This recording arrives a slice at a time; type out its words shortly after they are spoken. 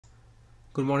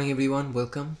Good morning everyone,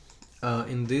 welcome.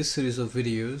 In this series of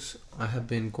videos I have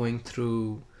been going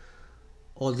through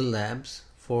all the labs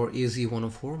for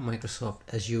AZ-104 Microsoft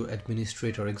Azure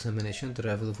Administrator examination that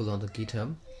are available on the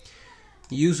Github.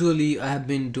 Usually I have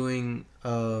been doing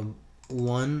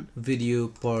one video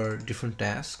per different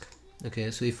task.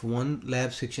 Okay, so if one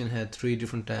lab section had 3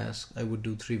 different tasks, I would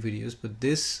do 3 videos, but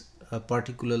this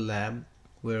particular lab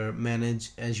where manage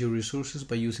Azure resources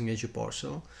by using Azure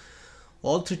PowerShell,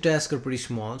 all 3 tasks are pretty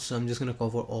small, so I'm just going to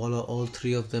cover all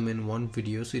 3 of them in one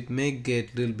video, so it may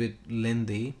get a little bit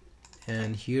lengthy.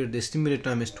 And here the estimated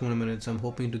time is 20 minutes. I'm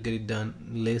hoping to get it done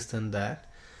less than that,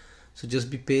 so just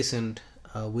be patient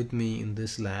with me in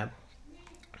this lab.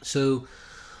 So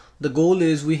the goal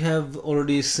is, we have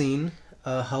already seen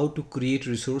how to create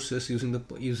resources using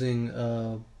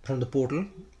from the portal.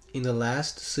 In the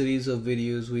last series of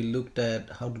videos we looked at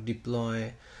how to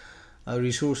deploy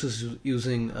resources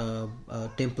using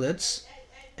templates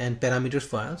and parameters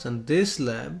files, and this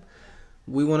lab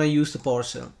we want to use the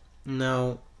PowerShell.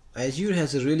 Now Azure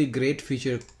has a really great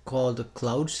feature called the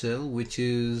Cloud Shell, which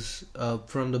is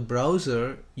from the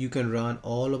browser you can run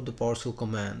all of the PowerShell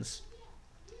commands,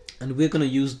 and we're going to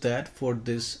use that for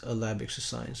this lab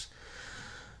exercise.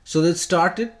 So let's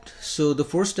start it. So the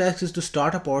first task is to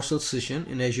start a PowerShell session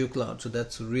in Azure Cloud. So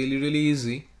that's really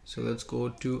easy. So let's go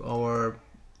to our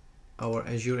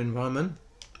Azure environment,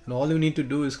 and all you need to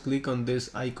do is click on this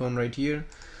icon right here,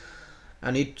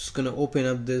 and it's gonna open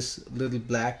up this little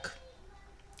black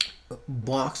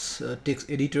box text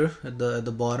editor at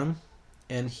the bottom,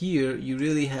 and here you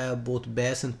really have both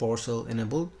Bash and PowerShell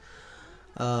enabled.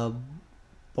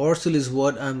 PowerShell is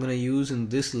what I'm gonna use in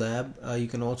this lab. You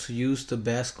can also use the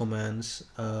Bash commands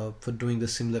for doing the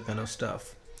similar kind of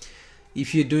stuff.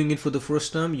 If you're doing it for the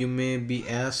first time, you may be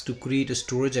asked to create a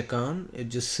storage account.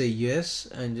 Just say yes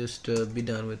and just be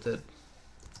done with it.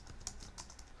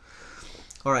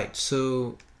 Alright,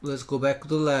 so let's go back to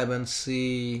the lab and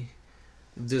see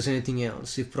if there's anything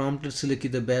else. If prompted, select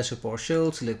either Bash or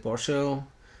PowerShell. Select PowerShell.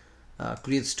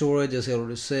 Create storage, as I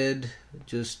already said.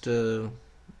 Just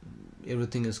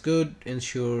everything is good.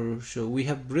 Ensure. So we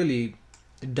have really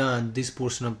done this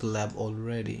portion of the lab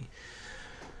already.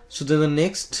 So then the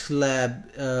next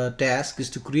lab task is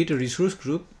to create a resource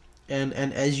group and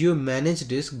an Azure managed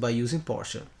disk by using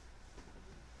PowerShell.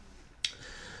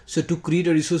 So to create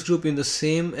a resource group in the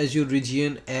same Azure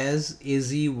region as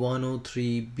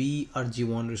AZ-103B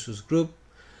RG1 resource group,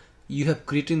 you have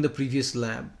created in the previous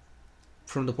lab.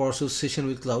 From the PowerShell session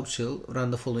with Cloud Shell,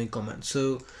 run the following commands.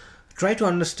 So try to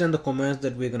understand the commands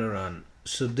that we're going to run.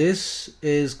 So this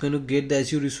is going to get the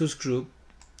Azure resource group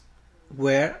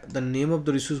where the name of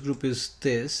the resource group is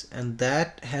this, and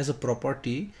that has a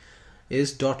property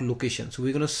is .location. So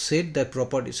we're going to set that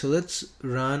property. So let's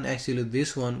run actually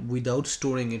this one without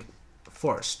storing it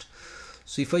first.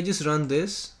 So if I just run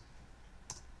this,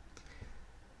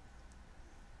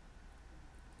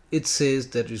 it says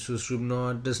that resource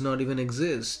group does not even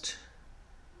exist.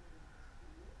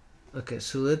 Okay,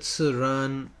 so let's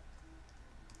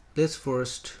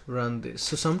first run this.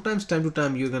 So sometimes, time to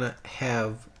time, you're gonna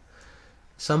have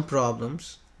some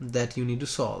problems that you need to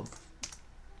solve.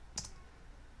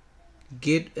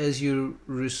 Get Azure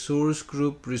resource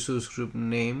group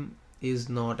name is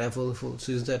not available.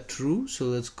 So is that true? So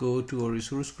let's go to our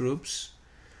resource groups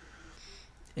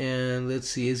and let's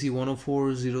see,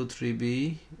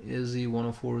 AZ-10403B,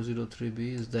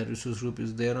 AZ-10403B, is that resource group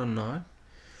is there or not?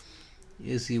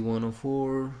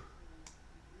 AZ-104,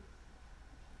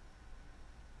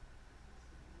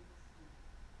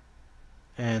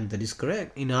 and that is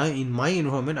correct. In my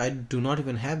environment I do not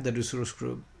even have that resource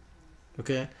group.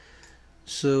 Okay,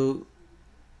 so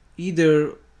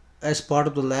either as part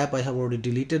of the lab I have already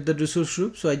deleted the resource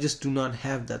group, so I just do not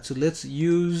have that. So let's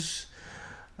use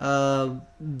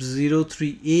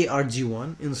 03A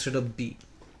RG1 instead of B.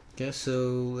 Okay,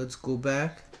 so let's go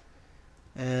back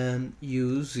and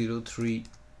use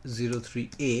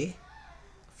 03A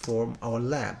for our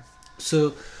lab.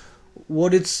 So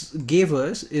what it's gave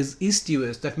us is East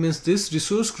US. That means this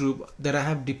resource group that I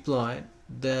have deployed,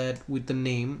 that with the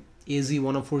name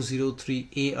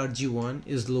AZ-10403A RG1,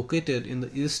 is located in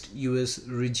the East US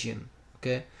region.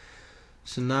 Okay,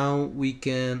 so now we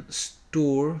can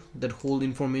store that whole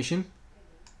information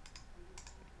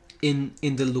in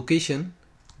the location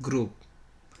group,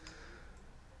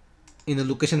 in the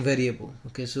location variable.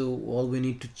 Okay, so all we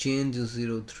need to change is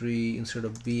 03, instead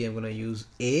of B I'm gonna use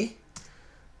A.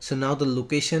 So now the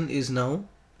location is now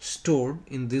stored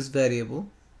in this variable.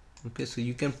 Okay, so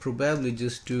you can probably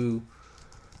just do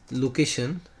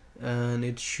location and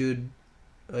it should,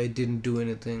 I didn't do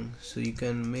anything, so you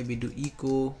can maybe do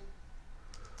echo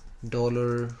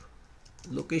dollar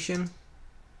location.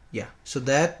 Yeah, so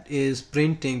that is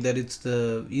printing that it's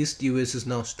the East US is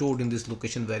now stored in this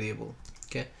location variable.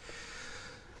 Okay.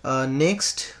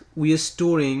 Next, we are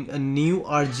storing a new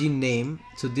RG name.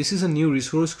 So this is a new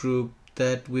resource group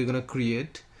that we're gonna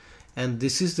create, and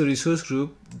this is the resource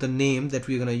group, the name that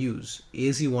we're gonna use,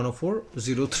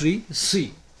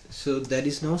 AZ10403C. So that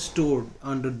is now stored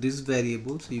under this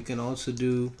variable. So you can also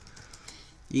do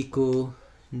echo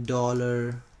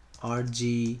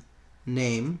 $RG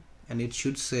name, and it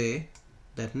should say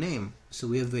that name. So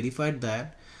we have verified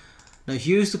that. Now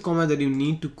here's the command that you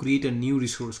need to create a new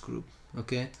resource group.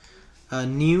 Okay, a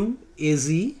new AZ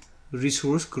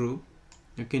resource group.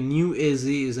 Okay, new AZ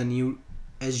is a new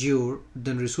Azure,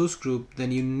 then resource group, then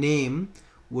you name,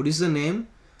 what is the name?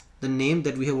 The name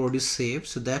that we have already saved,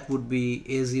 so that would be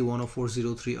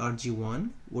AZ10403RG1.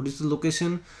 What is the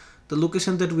location? The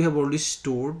location that we have already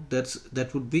stored,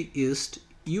 that would be East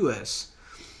US.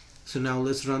 So now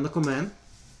let's run the command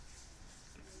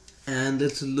and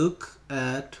let's look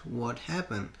at what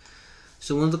happened.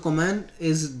 So when the command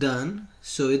is done,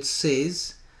 so it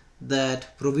says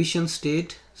that provision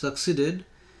state succeeded.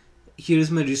 Here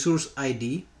is my resource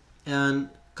ID, and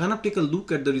kind of take a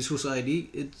look at the resource ID.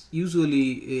 It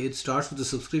starts with the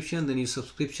subscription, then your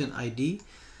subscription ID,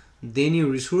 then your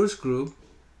resource group,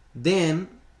 then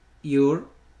your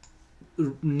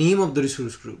name of the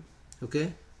resource group.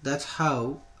 Okay, that's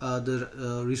how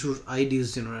the resource ID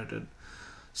is generated.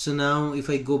 So now if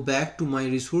I go back to my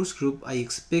resource group, I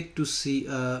expect to see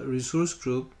a resource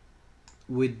group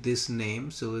with this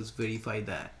name. So let's verify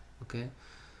that. Okay,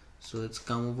 so let's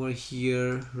come over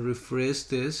here, refresh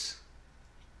this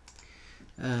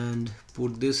and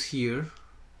put this here,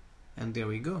 and there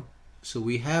we go. So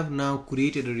we have now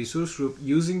created a resource group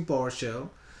using PowerShell,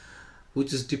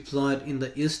 which is deployed in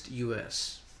the East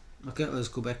US. Okay, let's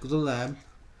go back to the lab.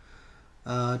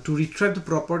 To retrieve the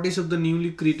properties of the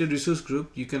newly created resource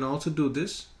group, you can also do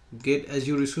this. Get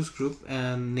Azure resource group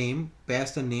and name,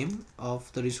 pass the name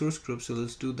of the resource group. So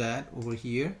let's do that over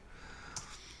here.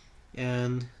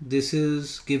 And this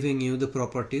is giving you the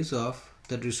properties of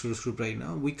that resource group right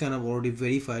now. We kind of already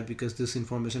verified because this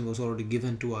information was already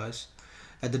given to us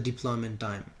at the deployment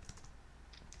time.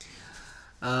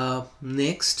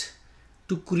 Next,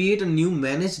 to create a new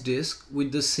managed disk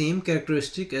with the same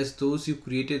characteristic as those you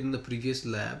created in the previous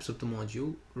labs of the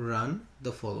module, run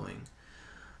the following.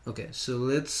 Okay, so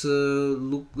let's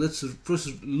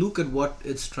first look at what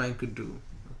it's trying to do.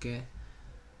 Okay,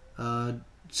 so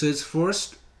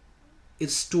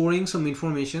it's storing some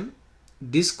information,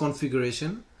 disk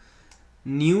configuration,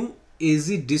 new AZ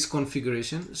disk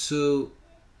configuration. So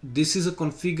this is a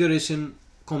configuration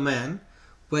command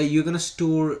where you're gonna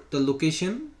store the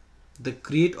location, the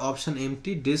create option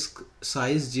empty, disk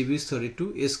size GB is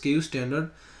 32, SKU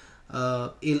standard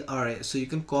LRA. So you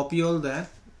can copy all that,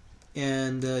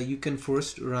 and you can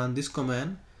first run this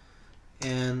command,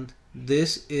 and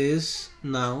this is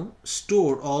now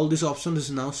stored. All these options is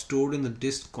now stored in the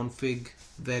disk config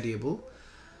variable.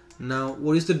 Now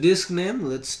what is the disk name?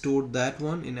 Let's store that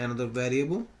one in another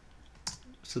variable.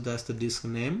 So that's the disk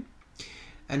name.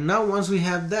 And now once we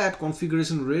have that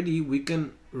configuration ready, we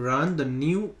can run the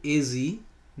new AZ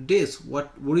disk.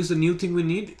 What is the new thing we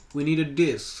need? We need a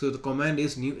disk. So the command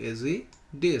is new AZ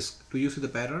disk. Do you see the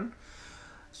pattern?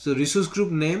 So resource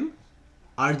group name,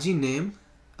 RG name,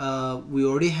 we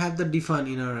already have that defined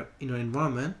in our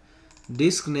environment.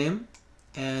 Disk name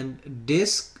and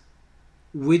disk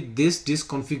with this disk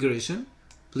configuration,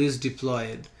 please deploy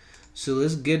it. So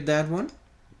let's get that one.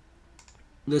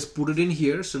 Let's put it in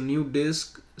here. So new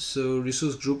disk, so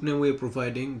resource group name we are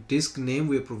providing, disk name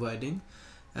we are providing,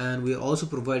 and we are also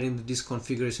providing the disk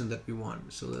configuration that we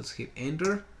want. So let's hit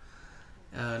enter,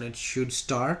 and it should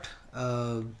start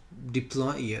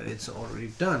deploy. Yeah, it's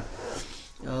already done.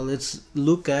 Let's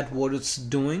look at what it's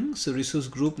doing. So resource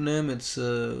group name, it's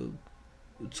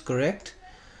correct.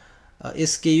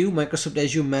 SKU, Microsoft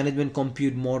Azure Management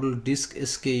Compute Model Disk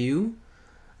SKU.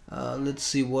 Let's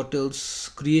see what else.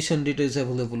 Creation data is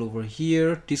available over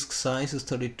here. Disk size is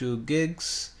 32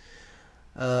 gigs.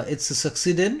 It's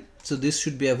succeeded, so this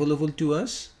should be available to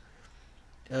us.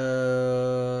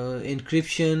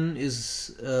 Encryption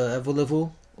is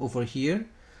available over here.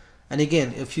 And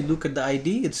again, if you look at the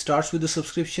ID, it starts with the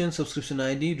subscription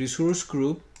ID, resource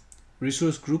group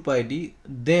ID,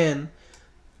 then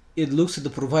it looks at the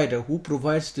provider who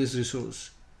provides this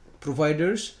resource.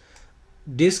 Providers,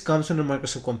 disk comes under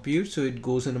Microsoft Compute, so it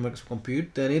goes under Microsoft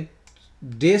Compute. Then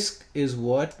disk is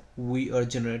what we are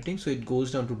generating, so it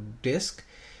goes down to disk,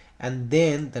 and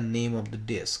then the name of the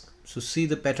disk. So see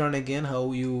the pattern again,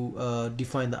 how you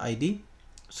define the ID.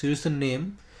 So here's the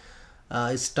name.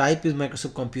 Its type is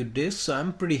Microsoft Compute Disk, so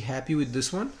I'm pretty happy with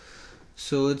this one.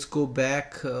 So let's go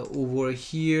back over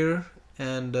here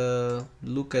and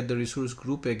look at the resource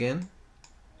group again.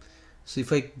 So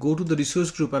if I go to the resource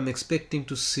group, I'm expecting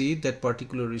to see that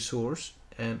particular resource,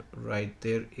 and right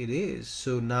there it is.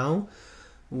 So now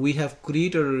we have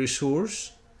created a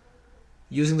resource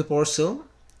using the PowerShell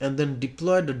and then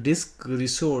deployed the disk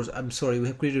resource. We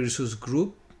have created a resource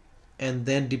group and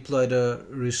then deployed a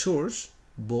resource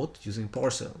both using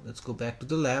PowerShell. Let's go back to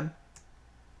the lab.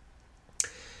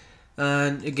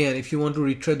 And again, if you want to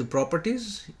retrieve the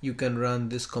properties, you can run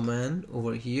this command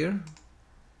over here.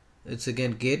 It's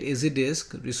again get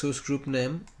AZDisk, resource group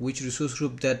name, which resource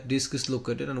group that disk is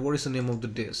located, and what is the name of the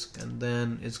disk, and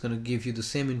then it's going to give you the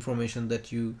same information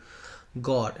that you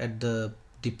got at the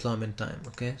deployment time.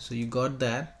 Okay, so you got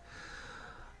that.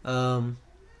 So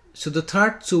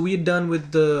we're done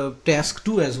with the task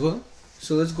 2 as well.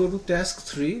 So let's go to task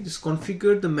 3. Just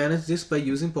configure the manage disk by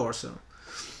using PowerShell.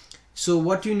 So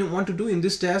what you want to do in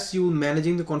this task, you will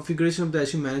managing the configuration of the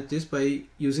Azure manage disk by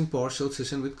using PowerShell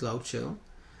session with Cloud Shell.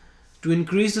 To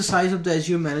increase the size of the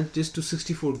Azure managed disk to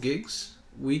 64 gigs,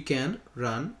 we can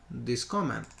run this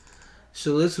command.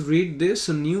 So let's read this.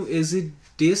 So new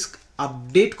AZDisk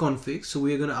update config. So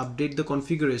we are going to update the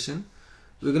configuration.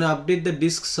 We're going to update the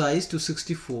disk size to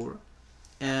 64,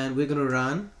 and we're going to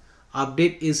run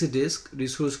update AZDisk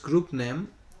resource group name,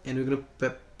 and we're going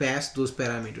to pass those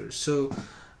parameters. So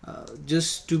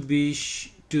just to be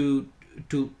to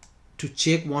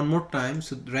check one more time.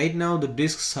 So right now the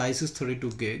disk size is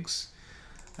 32 gigs.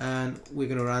 And we're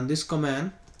going to run this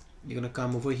command. You're going to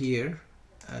come over here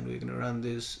and we're going to run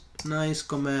this nice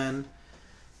command,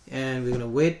 and we're going to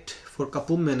wait for a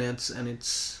couple minutes, and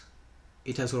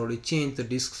it has already changed the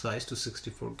disk size to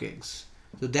 64 gigs.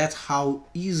 So that's how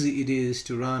easy it is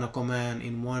to run a command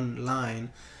in one line,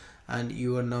 and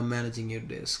you are now managing your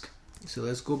disk. So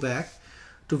let's go back.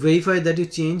 To verify that your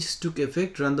change took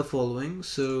effect, run the following.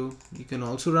 So you can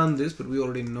also run this, but we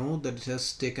already know that it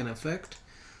has taken effect.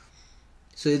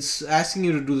 So it's asking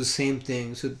you to do the same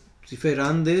thing. So if I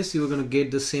run this, you're going to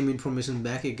get the same information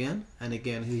back again and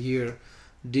again. Here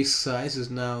disk size is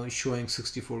now showing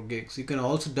 64 gigs. You can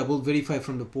also double verify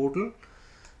from the portal.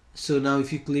 So now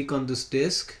if you click on this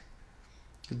disk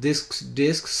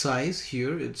size,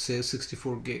 here it says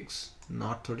 64 gigs,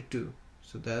 not 32.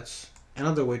 So that's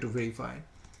another way to verify.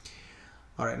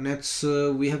 Alright, next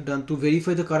we have done to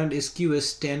verify the current SKU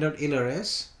standard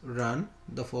LRS, run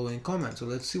the following command. So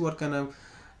let's see what kind of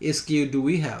SKU do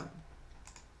we have.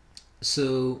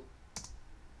 So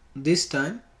this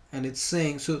time, and it's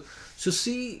saying, so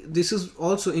see, this is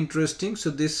also interesting.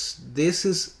 So this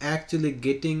is actually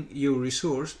getting your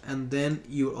resource, and then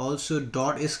you also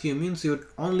 .SKU means you're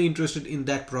only interested in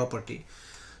that property.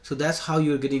 So that's how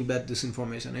you're getting back this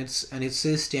information. It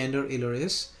says standard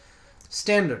LRS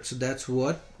standard. So that's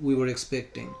what we were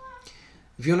expecting.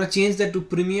 If you want to change that to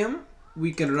premium,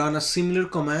 we can run a similar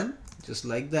command just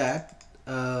like that.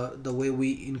 The way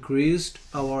we increased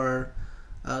our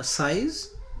size,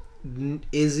 new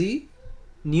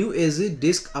AZ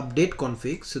disk update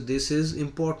config. So this is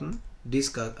important,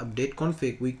 disk update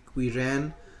config. We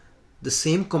ran the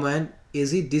same command,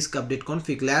 AZ disk update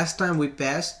config. Last time we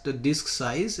passed the disk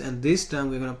size, and this time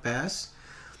we're going to pass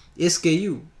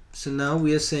SKU. So now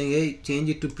we are saying, hey, change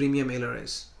it to premium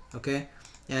LRS. Okay,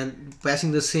 and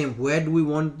passing the same, where do we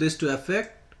want this to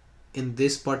affect? In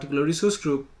this particular resource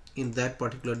group, in that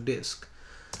particular disk.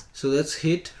 So let's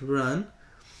hit run,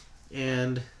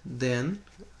 and then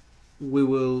we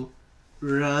will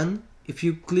run. If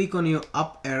you click on your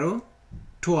up arrow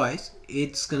twice,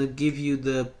 it's gonna give you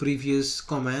the previous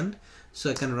command. So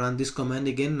I can run this command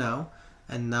again now,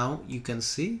 and now you can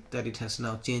see that it has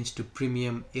now changed to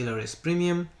premium LRS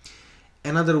premium.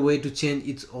 Another way to change,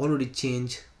 it's already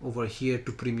changed over here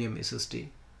to premium SSD.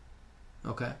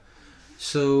 Okay,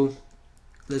 so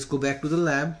let's go back to the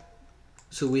lab.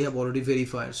 So we have already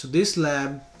verified. So this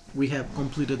lab we have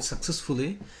completed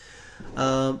successfully.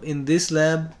 In this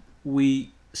lab,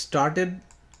 we started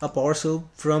a PowerShell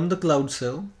from the Cloud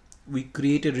Shell. We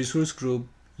created resource group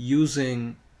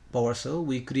using PowerShell.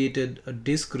 We created a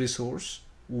disk resource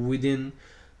within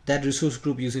that resource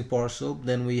group using PowerShell.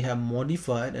 Then we have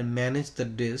modified and managed the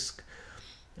disk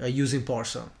using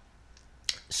PowerShell.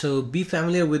 So be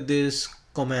familiar with these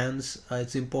commands.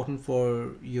 It's important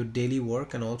for your daily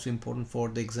work and also important for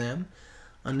the exam.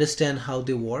 Understand how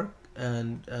they work,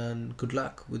 and good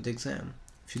luck with the exam.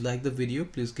 If you like the video,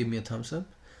 please give me a thumbs up,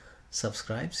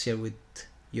 subscribe, share with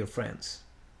your friends.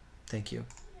 Thank you.